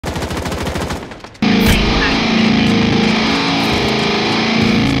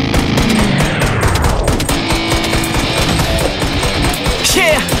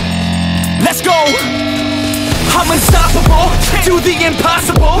I'm unstoppable, do the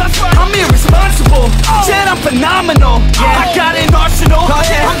impossible. I'm irresponsible, yet I'm phenomenal. I got an arsenal,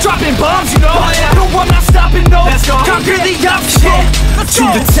 I'm dropping bombs, you know. No, I'm not stopping, no. Conquer the obstacle. To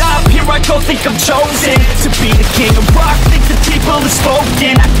the top, here I go, think I'm chosen to be the king of rock, think the people have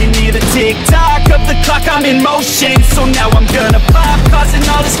spoken. I can hear the tick-tock of the clock, I'm in motion. So now I'm gonna pop, causing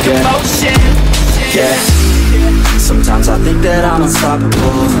all this commotion. Yeah, sometimes I think that I'm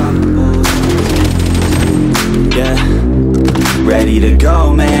unstoppable. Yeah, ready to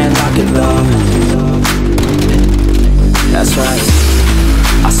go, man, lock and load. That's right,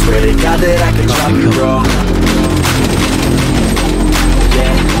 I swear to God that I can drop and roll.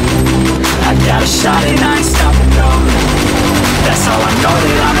 Yeah, I got a shot and I ain't stopping, no. That's how I know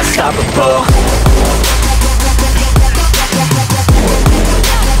that I'm unstoppable.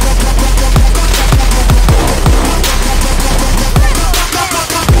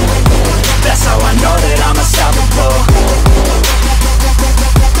 That's how I know that I'm unstoppable.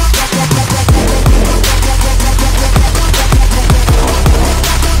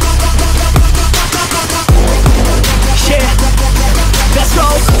 Yeah, let's go.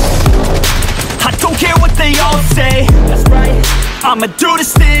 I don't care what they all say. That's right, I'ma do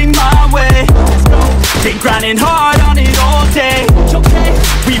this thing my way. Let's go. Been grinding hard on it all day. Okay,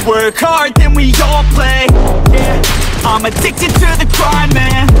 we work hard, then we all play. Yeah, I'm addicted to the grind,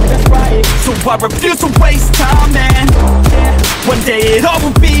 man. That's right, so I refuse to waste time, man. Yeah, one day it all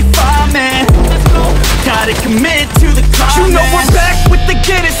will be fine, man. Let's go. Gotta commit to the climb, you know, man. We're back with the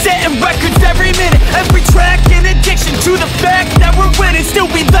Guinness, setting records every minute, every track. An addiction to the fact that we're winning. Still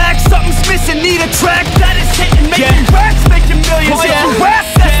we lack, something's missing. Need a track that is hitting, making racks, making millions. Rap,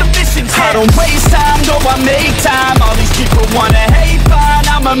 that's the mission. I don't waste time, no, I make time. All these people wanna hate, fine,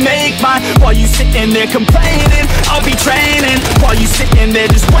 I'ma make mine. While you sitting there complaining, I'll be training. While you sitting there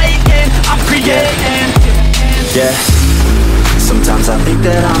just waiting, I'm creating. Yeah, sometimes I think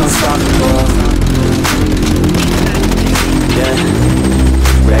that I'm unstoppable. Yeah,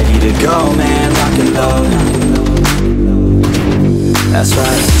 ready to go, man, lock and load. That's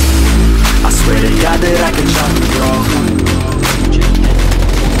right,